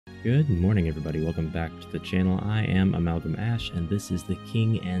Good morning, everybody. Welcome back to the channel. I am Amalgam Ash, and this is The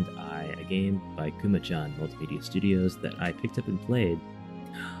King and I, a game by Kuma-chan Multimedia Studios that I picked up and played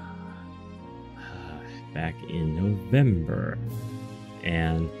back in November,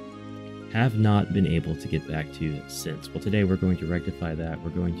 and have not been able to get back to since. Well, today we're going to rectify that.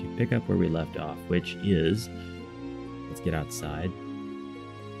 We're going to pick up where we left off, which is... Let's get outside.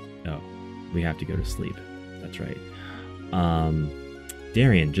 Oh, we have to go to sleep. That's right.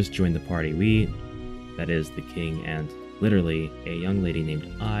 Darian just joined the party. That is the king, and literally a young lady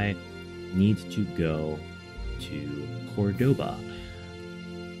named I need to go to Cordoba,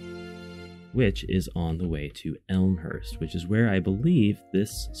 which is on the way to Elmhurst, which is where I believe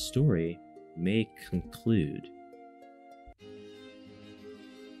this story may conclude.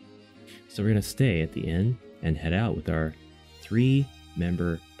 So we're going to stay at the inn and head out with our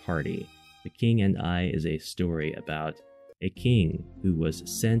 3-member party. The King and I is a story about a king who was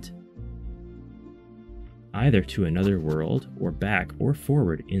sent either to another world or back or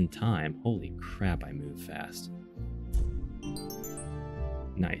forward in time. Holy crap, I move fast.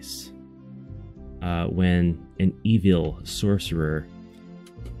 Nice. When an evil sorcerer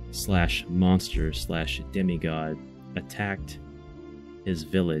slash monster slash demigod attacked his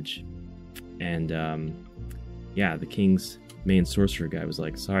village, and yeah, the king's main sorcerer guy was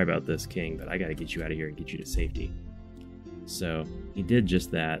like, sorry about this, king, but I gotta get you out of here and get you to safety. So he did just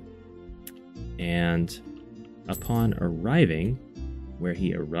that, and upon arriving where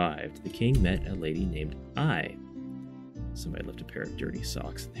he arrived, the king met a lady named I. Somebody left a pair of dirty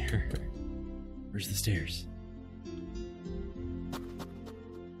socks there. Where's the stairs?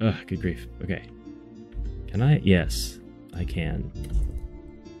 Ugh, good grief. Okay. Can I? Yes, I can.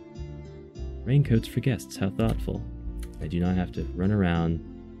 Raincoats for guests, how thoughtful. I do not have to run around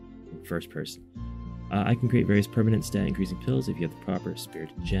in first person. I can create various permanent stat increasing pills if you have the proper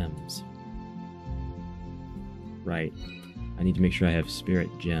spirit gems. Right. I need to make sure I have spirit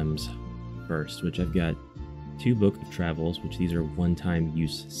gems first, which I've got 2 Book of Travels, which these are one-time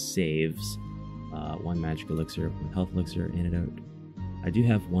use saves. 1 magic elixir, 1 health elixir, antidote. I do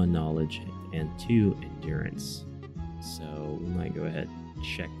have 1 knowledge and 2 endurance. So we might go ahead and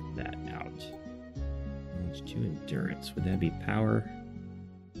check that out. Knowledge, 2 endurance. Would that be power?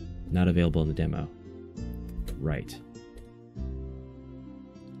 Not available in the demo. Right.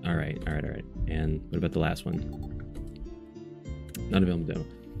 Alright. And what about the last one? Not available in the demo.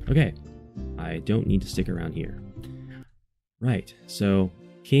 Okay. I don't need to stick around here. Right. So,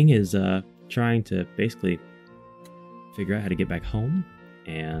 King is trying to basically figure out how to get back home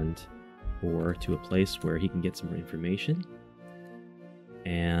or to a place where he can get some more information.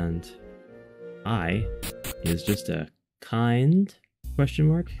 And I is just a kind, question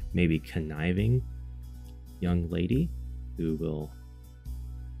mark, maybe conniving young lady who will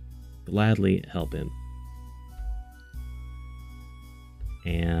gladly help him.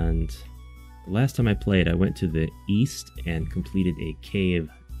 And the last time I played, I went to the east and completed a cave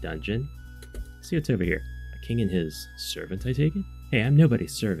dungeon. Let's see what's over here. A king and his servant, I take it? Hey, I'm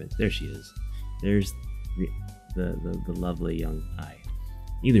nobody's servant. There she is. There's the lovely young I.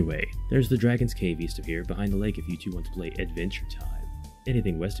 Either way, there's the Dragon's Cave east of here, behind the lake if you two want to play Adventure Time.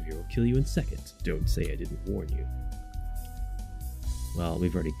 Anything west of here will kill you in seconds. Don't say I didn't warn you. Well,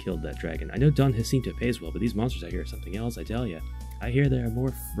 we've already killed that dragon. I know Don has seemed to pay as well, but these monsters out here are something else, I tell ya. I hear there are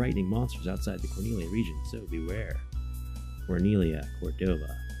more frightening monsters outside the Cornelia region, so beware. Cornelia,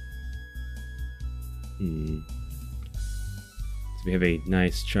 Cordova. So we have a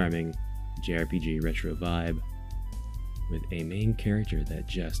nice, charming JRPG retro vibe with a main character that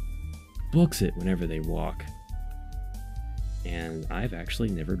just books it whenever they walk. And I've actually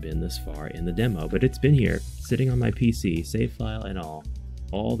never been this far in the demo, but it's been here, sitting on my PC, save file and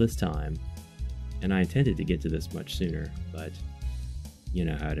all this time. And I intended to get to this much sooner, but you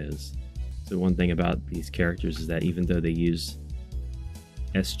know how it is. So one thing about these characters is that even though they use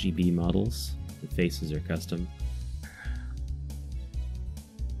SGB models, the faces are custom.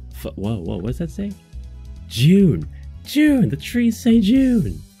 Whoa, what does that say? June! June! The trees say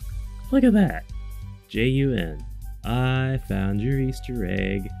June! Look at that! J-U-N. I found your Easter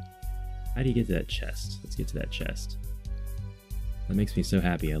egg. How do you get to that chest? Let's get to that chest. That makes me so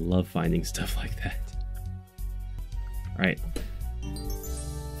happy. I love finding stuff like that. Alright.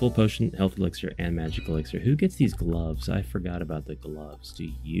 Full potion, health elixir, and magic elixir. Who gets these gloves? I forgot about the gloves.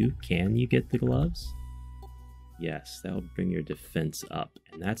 Can you get the gloves? Yes, that will bring your defense up.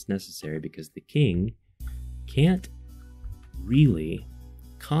 And that's necessary because the king can't really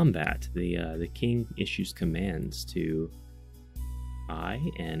combat. The king issues commands to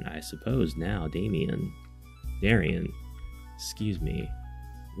and I suppose now Darian, excuse me,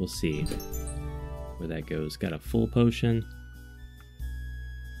 we'll see where that goes. Got a full potion.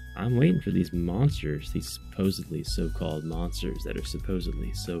 I'm waiting for these monsters, these supposedly so-called monsters that are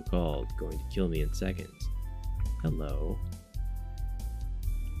supposedly so-called going to kill me in seconds. Hello.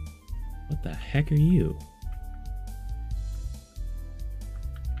 What the heck are you?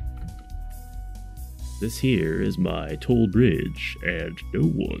 This here is my toll bridge, and no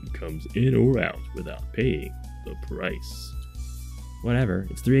one comes in or out without paying the price. Whatever,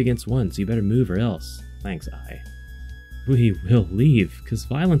 it's 3 against 1, so you better move or else. Thanks, I. We will leave, because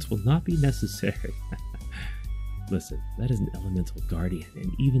violence will not be necessary. Listen, that is an elemental guardian,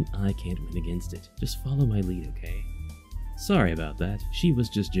 and even I can't win against it. Just follow my lead, okay? Sorry about that, she was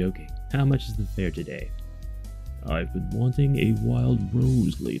just joking. How much is the fare today? I've been wanting a wild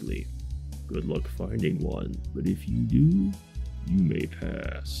rose lately. Good luck finding one, but if you do, you may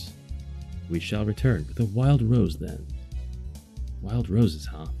pass. We shall return with a wild rose then. Wild roses,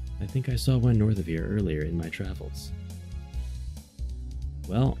 huh? I think I saw one north of here earlier in my travels.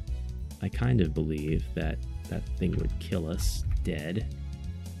 Well, I kind of believe that that thing would kill us dead.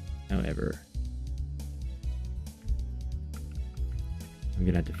 However, I'm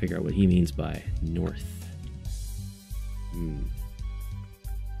gonna have to figure out what he means by north.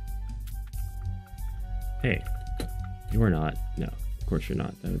 Hey, you're not. No, of course you're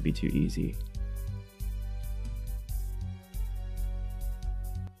not. That would be too easy.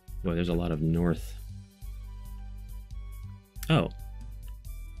 Boy, there's a lot of north. Oh.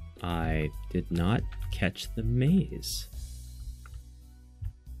 I did not catch the maze.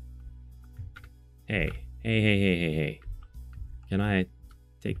 Hey. Hey. Can I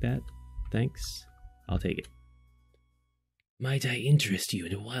take that? Thanks. I'll take it. Might I interest you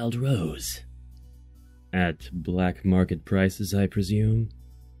in a wild rose? At black market prices, I presume?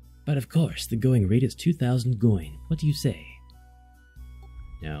 But of course, the going rate is 2,000 goin. What do you say?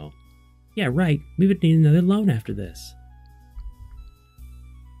 No. Yeah, right. We would need another loan after this.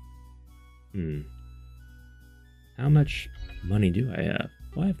 How much money do I have?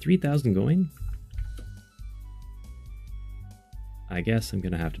 Well, I have 3,000 going? I guess I'm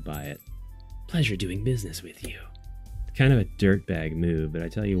gonna have to buy it. Pleasure doing business with you. Kind of a dirtbag move, but I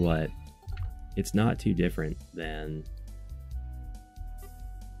tell you what, it's not too different than...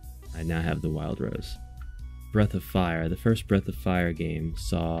 I now have the Wild Rose. Breath of Fire. The first Breath of Fire game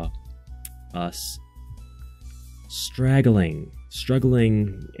saw us struggling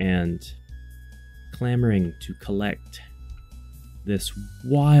and clamoring to collect this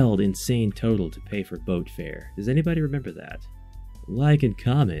wild, insane total to pay for boat fare. Does anybody remember that? Like and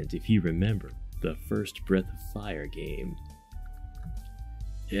comment if you remember the first Breath of Fire game.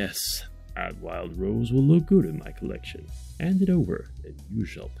 Yes, that Wild Rose will look good in my collection. Hand it over, and you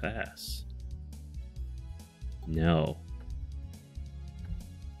shall pass. No.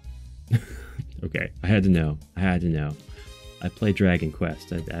 Okay, I had to know. I play Dragon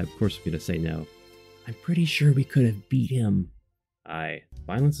Quest. I of course I'm going to say no. I'm pretty sure we could have beat him. Aye,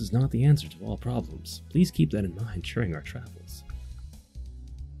 violence is not the answer to all problems. Please keep that in mind during our travels.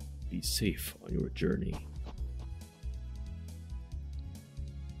 Be safe on your journey.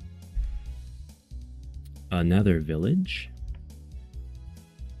 Another village.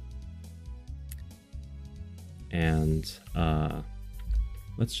 And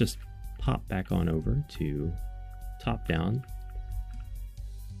let's just pop back on over to top down.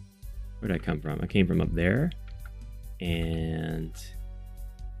 Where'd I come from? I came from up there, and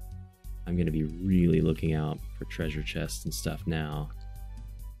I'm gonna be really looking out for treasure chests and stuff now.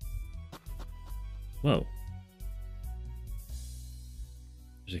 Whoa.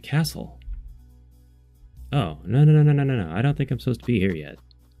 There's a castle. Oh, no. I don't think I'm supposed to be here yet.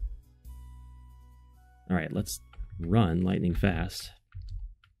 Alright, let's run lightning fast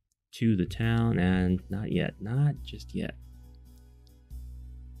to the town, and not yet. Not just yet.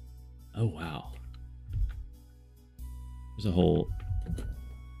 Oh, wow. There's a whole...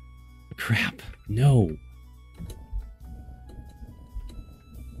 Crap! No!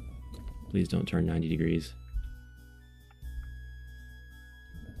 Please don't turn 90 degrees.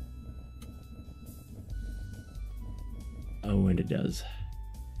 Oh, and it does.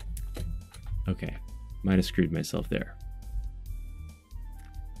 Okay. Might have screwed myself there.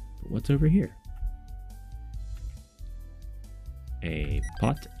 But what's over here? A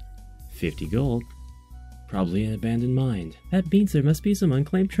pot. 50 gold. Probably an abandoned mine. That means there must be some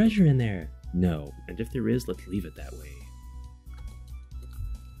unclaimed treasure in there. No, and if there is, let's leave it that way.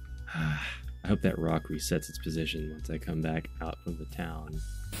 I hope that rock resets its position once I come back out from the town.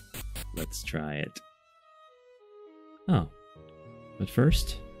 Let's try it. Oh. But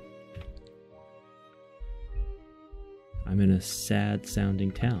first... I'm in a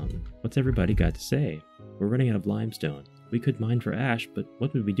sad-sounding town. What's everybody got to say? We're running out of limestone. We could mine for ash, but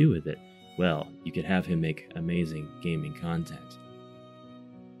what would we do with it? Well, you could have him make amazing gaming content.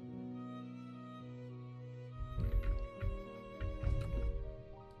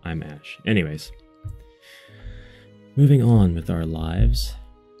 I'm Ash. Anyways. Moving on with our lives.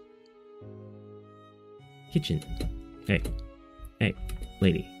 Kitchen. Hey. Hey,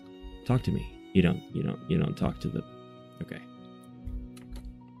 lady. Talk to me. You don't talk to the... Okay.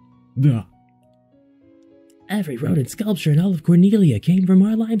 Duh. Every rodent sculpture in all of Cornelia came from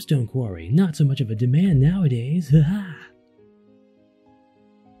our limestone quarry. Not so much of a demand nowadays.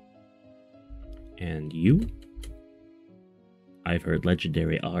 And you? I've heard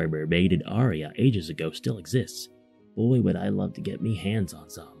legendary armor-mated Aria ages ago still exists. Boy, would I love to get me hands on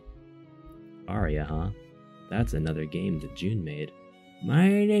some. Aria, huh? That's another game that June made.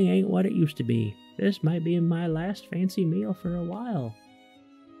 Mining ain't what it used to be. This might be my last fancy meal for a while.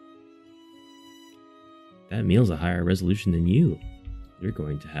 That meal's a higher resolution than you. You're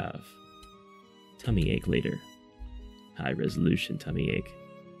going to have tummy ache later. High resolution tummy ache.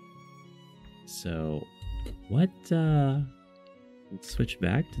 So, what, let's switch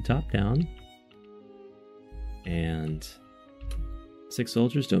back to top down. And 6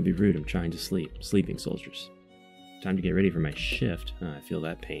 soldiers, don't be rude, I'm trying to sleep. Sleeping soldiers. Time to get ready for my shift. I feel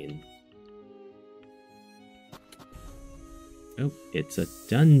that pain. Oh, it's a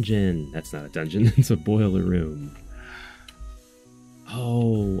dungeon. That's not a dungeon, it's a boiler room.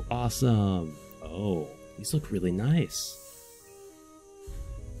 Oh, awesome. Oh, these look really nice.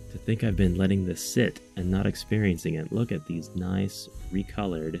 To think I've been letting this sit and not experiencing it. Look at these nice,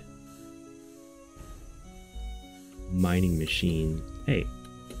 recolored mining machine. Hey,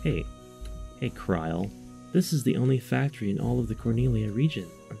 Kryle. This is the only factory in all of the Cornelia region.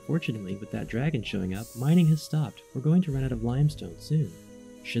 Unfortunately, with that dragon showing up, mining has stopped. We're going to run out of limestone soon.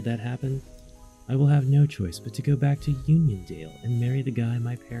 Should that happen, I will have no choice but to go back to Uniondale and marry the guy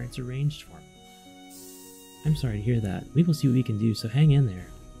my parents arranged for me. I'm sorry to hear that. We will see what we can do, so hang in there.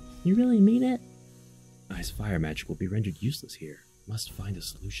 You really mean it? Ice fire magic will be rendered useless here. Must find a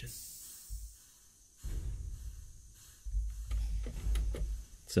solution.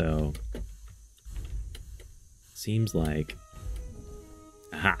 So, seems like...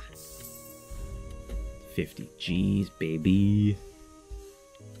 Aha! 50 G's, baby.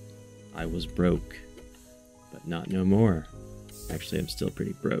 I was broke, but not no more. Actually, I'm still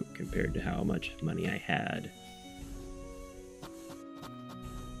pretty broke compared to how much money I had.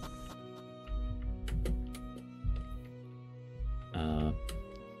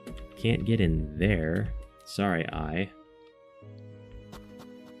 Can't get in there. Sorry, I.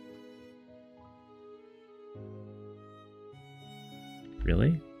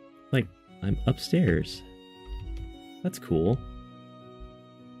 Really? Like, I'm upstairs. That's cool.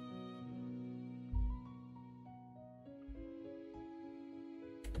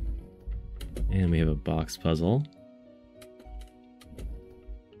 And we have a box puzzle.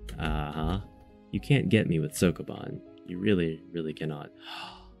 Uh-huh. You can't get me with Sokoban. You really, really cannot.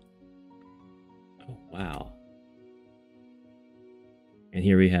 Oh, wow. And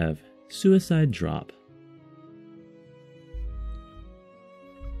here we have Suicide Drop.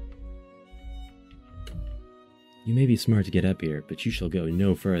 You may be smart to get up here, but you shall go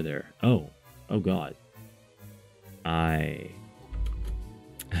no further. Oh. Oh god.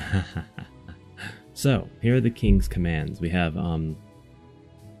 So, here are the king's commands. We have,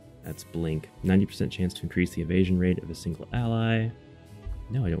 that's blink. 90% chance to increase the evasion rate of a single ally.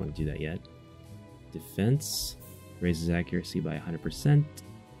 No, I don't want to do that yet. Defense. Raises accuracy by 100%.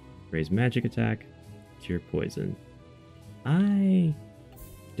 Raise magic attack. Cure poison. I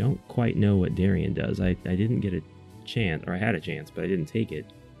don't quite know what Darien does. I didn't get a chance, or I had a chance, but I didn't take it.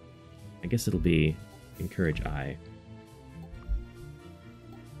 I guess it'll be Encourage Eye.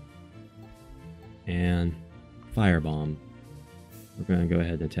 And Firebomb. We're going to go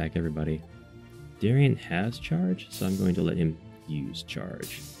ahead and attack everybody. Darien has charge, so I'm going to let him use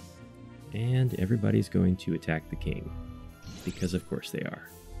charge. And everybody's going to attack the king. Because of course they are.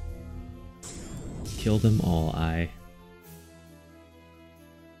 Kill them all, I.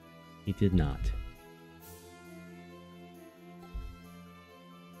 He did not.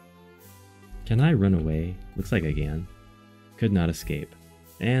 Can I run away? Looks like I can. Could not escape.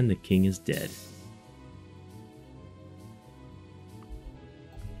 And the king is dead.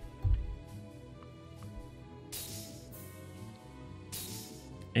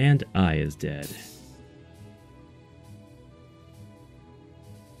 And I is dead.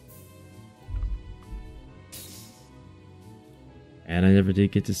 And I never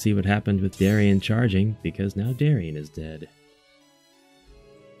did get to see what happened with Darien charging, because now Darien is dead.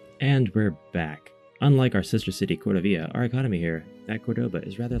 And we're back. Unlike our sister city, Cordovia, our economy here at Cordoba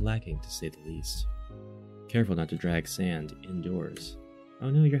is rather lacking, to say the least. Careful not to drag sand indoors. Oh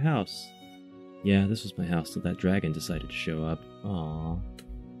no, your house. Yeah, this was my house till that dragon decided to show up. Aww.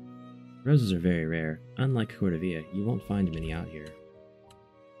 Roses are very rare. Unlike Cordovia, you won't find many out here.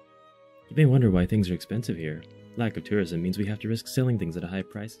 You may wonder why things are expensive here. Lack of tourism means we have to risk selling things at high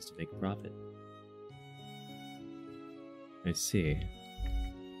prices to make a profit. I see.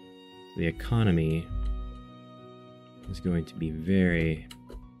 The economy is going to be very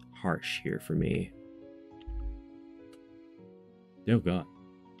harsh here for me. Oh god.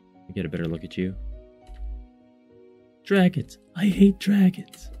 Let me get a better look at you. Dragons! I hate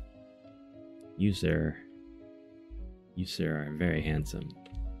dragons! You, sir, are very handsome.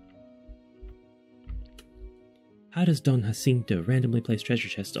 How does Don Jacinto randomly place treasure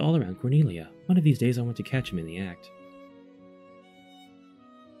chests all around Cornelia? One of these days I want to catch him in the act.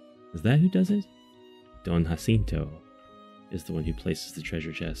 Is that who does it? Don Jacinto is the one who places the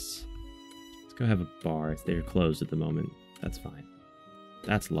treasure chests. Let's go have a bar. They're closed at the moment. That's fine.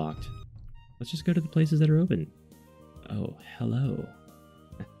 That's locked. Let's just go to the places that are open. Oh, hello.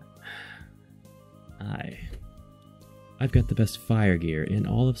 Hi. I've got the best fire gear in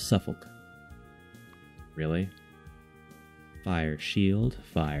all of Suffolk. Really? Fire shield,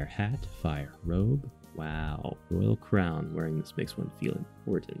 fire hat, fire robe. Wow, royal crown. Wearing this makes one feel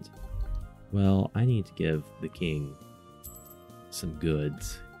important. Well, I need to give the king some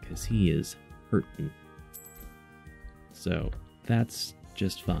goods, because he is hurting. So, that's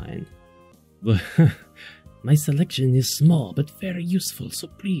just fine. My selection is small, but very useful, so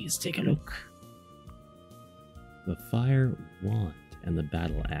please take a look. The fire wand and the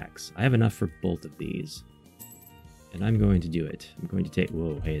battle axe. I have enough for both of these. And I'm going to do it. I'm going to take...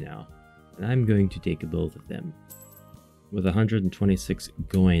 Whoa, hey now. And I'm going to take both of them. With 126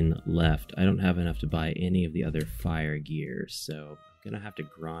 coin left, I don't have enough to buy any of the other fire gear, so I'm going to have to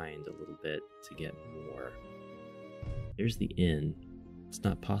grind a little bit to get more. Here's the inn. It's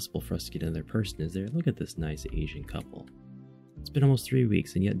not possible for us to get another person, is there? Look at this nice Asian couple. It's been almost 3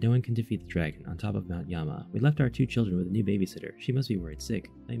 weeks, and yet no one can defeat the dragon on top of Mount Yama. We left our 2 children with a new babysitter. She must be worried sick.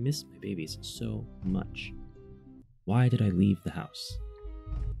 I miss my babies so much. Why did I leave the house?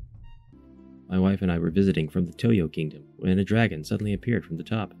 My wife and I were visiting from the Toyo Kingdom when a dragon suddenly appeared from the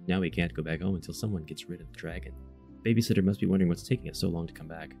top. Now we can't go back home until someone gets rid of the dragon. Babysitter must be wondering what's taking us so long to come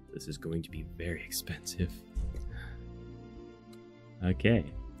back. This is going to be very expensive. Okay.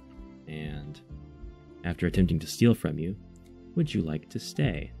 And after attempting to steal from you, would you like to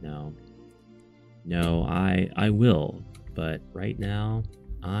stay? No. No, I will, but right now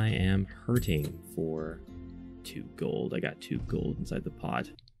I am hurting for 2 gold. I got 2 gold inside the pot.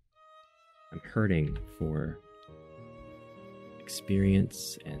 I'm hurting for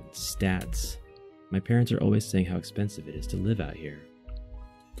experience and stats. My parents are always saying how expensive it is to live out here.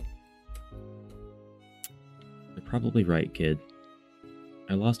 They're probably right, kid.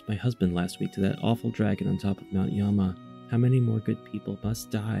 I lost my husband last week to that awful dragon on top of Mount Yama. How many more good people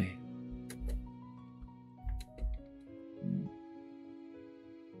must die?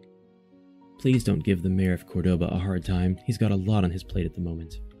 Please don't give the mayor of Cordoba a hard time. He's got a lot on his plate at the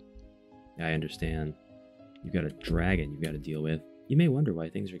moment. Yeah, I understand. You've got a dragon you've got to deal with. You may wonder why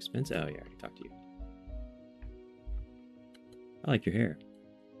things are expensive. Oh yeah, I can talk to you. I like your hair.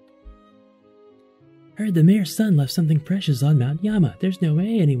 Heard the mayor's son left something precious on Mount Yama. There's no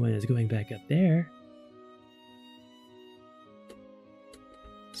way anyone is going back up there.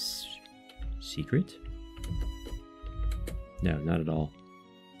 Secret? No, not at all.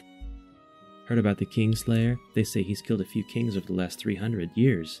 Heard about the Kingslayer? They say he's killed a few kings over the last 300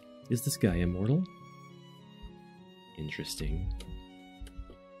 years. Is this guy immortal? Interesting.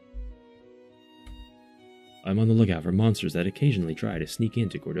 I'm on the lookout for monsters that occasionally try to sneak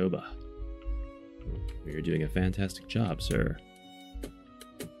into Cordoba. You're doing a fantastic job, sir.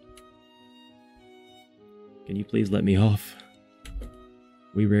 Can you please let me off?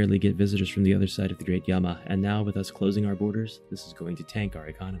 We rarely get visitors from the other side of the Great Yama, and now with us closing our borders, this is going to tank our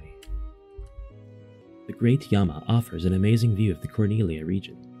economy. The Great Yama offers an amazing view of the Cornelia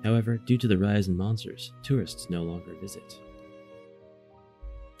region. However, due to the rise in monsters, tourists no longer visit.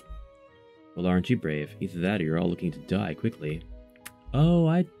 Well, aren't you brave? Either that or you're all looking to die quickly. Oh,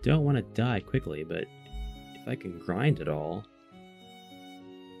 I don't want to die quickly, but if I can grind it all...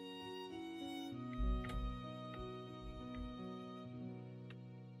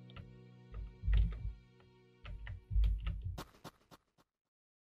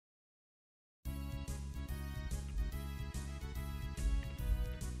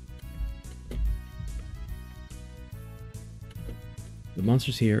 The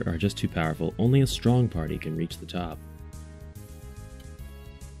monsters here are just too powerful. Only a strong party can reach the top.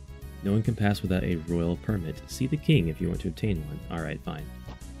 No one can pass without a royal permit. See the king if you want to obtain one. Alright, fine.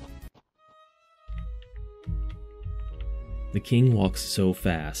 The king walks so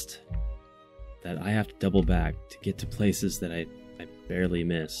fast that I have to double back to get to places that I barely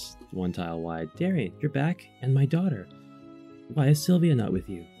miss. One tile wide. Darian, you're back? And my daughter. Why is Sylvia not with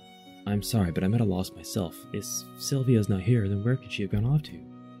you? I'm sorry, but I'm at a loss myself. If Sylvia's not here, then where could she have gone off to?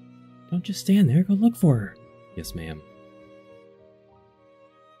 Don't just stand there, go look for her. Yes, ma'am.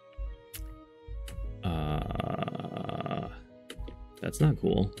 That's not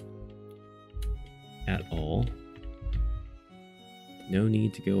cool. At all. No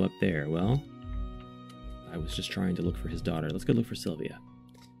need to go up there. Well, I was just trying to look for his daughter. Let's go look for Sylvia.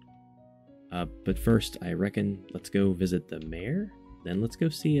 But first, I reckon let's go visit the mayor. Then let's go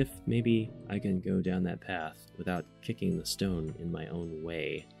see if maybe I can go down that path without kicking the stone in my own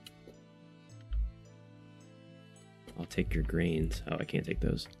way. I'll take your grains. Oh, I can't take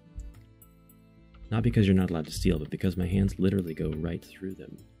those. Not because you're not allowed to steal, but because my hands literally go right through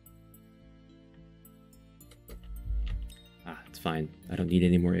them. Ah, it's fine. I don't need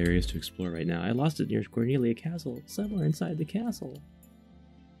any more areas to explore right now. I lost it near Cornelia Castle, somewhere inside the castle.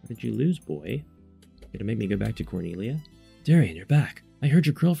 What did you lose, boy? Gonna make me go back to Cornelia? Darian, you're back. I heard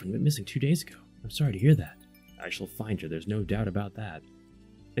your girlfriend went missing 2 days ago. I'm sorry to hear that. I shall find her, there's no doubt about that.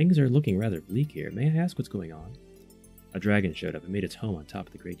 Things are looking rather bleak here. May I ask what's going on? A dragon showed up and made its home on top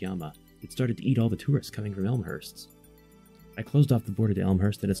of the Great Yama. It started to eat all the tourists coming from Elmhurst. I closed off the border to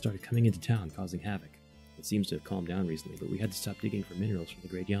Elmhurst and it started coming into town, causing havoc. It seems to have calmed down recently, but we had to stop digging for minerals from the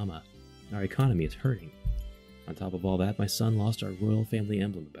Great Yama. Our economy is hurting. On top of all that, my son lost our royal family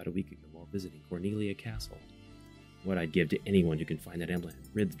emblem about a week ago while visiting Cornelia Castle. What I'd give to anyone who can find that emblem and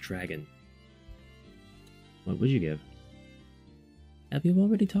rid the dragon. What would you give? Have you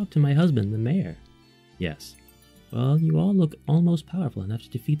already talked to my husband, the mayor? Yes. Well, you all look almost powerful enough to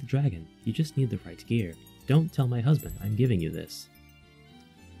defeat the dragon. You just need the right gear. Don't tell my husband I'm giving you this.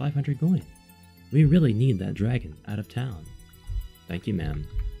 500 coin. We really need that dragon out of town. Thank you, ma'am.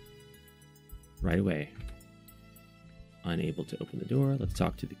 Right away. Unable to open the door. Let's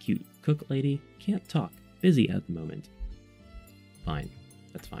talk to the cute cook lady. Can't talk. Busy at the moment. Fine.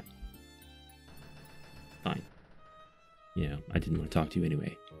 That's fine. Fine. You know, I didn't want to talk to you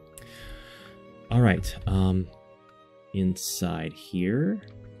anyway. Alright, inside here,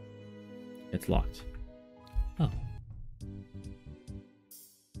 it's locked. Oh.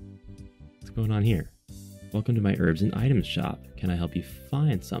 What's going on here? Welcome to my herbs and items shop. Can I help you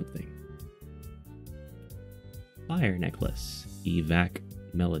find something? Fire necklace. Evac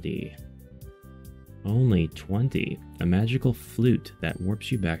melody. Only 20. A magical flute that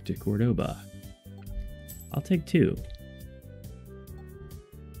warps you back to Cordoba. I'll take 2.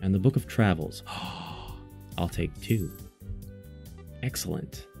 And the Book of Travels. I'll take 2.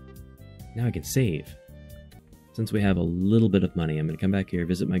 Excellent. Now I can save. Since we have a little bit of money, I'm going to come back here,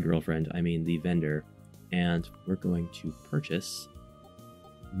 visit my girlfriend, I mean the vendor, and we're going to purchase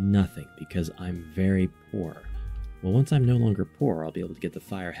nothing because I'm very poor. Well, once I'm no longer poor, I'll be able to get the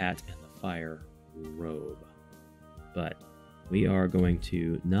fire hat and the fire robe. But we are going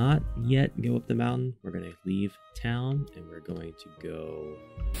to not yet go up the mountain. We're going to leave town and we're going to go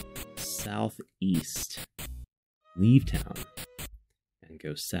southeast. Leave town and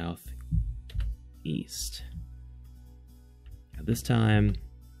go southeast. Now this time,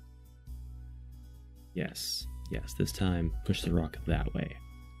 yes, this time push the rock that way.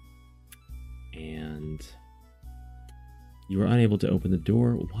 And you were unable to open the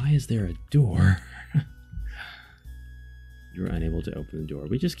door. Why is there a door? You were unable to open the door.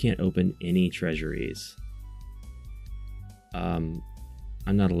 We just can't open any treasuries. I'm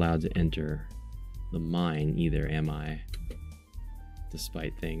not allowed to enter the mine either, am I?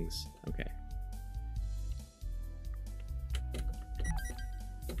 Despite things. Okay.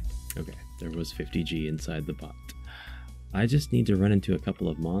 Okay, there was 50G inside the pot. I just need to run into a couple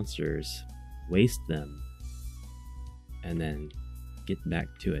of monsters, waste them, and then get back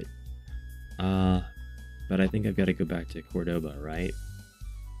to it. But I think I've got to go back to Cordoba, right?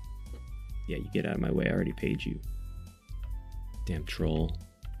 Yeah, you get out of my way. I already paid you. Damn troll.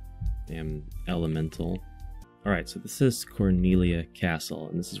 Damn elemental. Alright, so this is Cornelia Castle,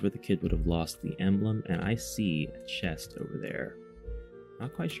 and this is where the kid would have lost the emblem, and I see a chest over there.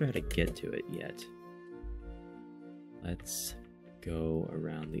 Not quite sure how to get to it yet. Let's go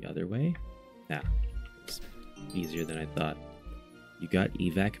around the other way. Ah, it's easier than I thought. You got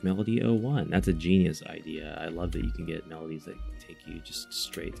Evac Melody 01. That's a genius idea. I love that you can get melodies that take you just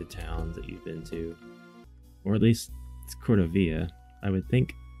straight to towns that you've been to. Or at least it's Cordovia. I would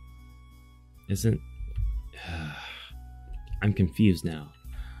think. Isn't... I'm confused now.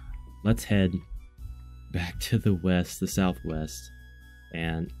 Let's head back to the west, the southwest,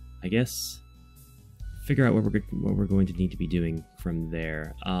 and I guess figure out what we're going to need to be doing from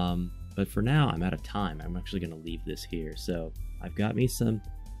there. But for now, I'm out of time. I'm actually going to leave this here. So I've got me some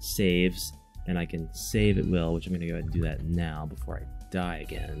saves, and I can save at will, which I'm going to go ahead and do that now before I die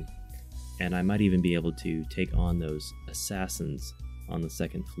again. And I might even be able to take on those assassins on the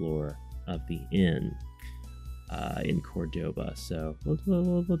second floor of the inn in Cordoba. So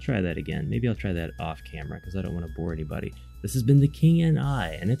we'll try that again. Maybe I'll try that off camera because I don't want to bore anybody. This has been The King and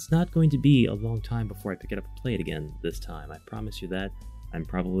I, and it's not going to be a long time before I pick it up and play it again this time. I promise you that. I'm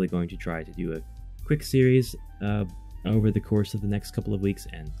probably going to try to do a quick series over the course of the next couple of weeks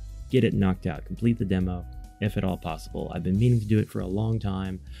and get it knocked out, complete the demo, if at all possible. I've been meaning to do it for a long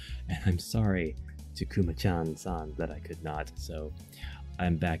time, and I'm sorry to Kuma-chan-san that I could not, so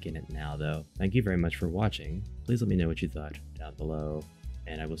I'm back in it now, though. Thank you very much for watching. Please let me know what you thought down below,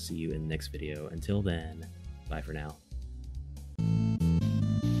 and I will see you in the next video. Until then, bye for now.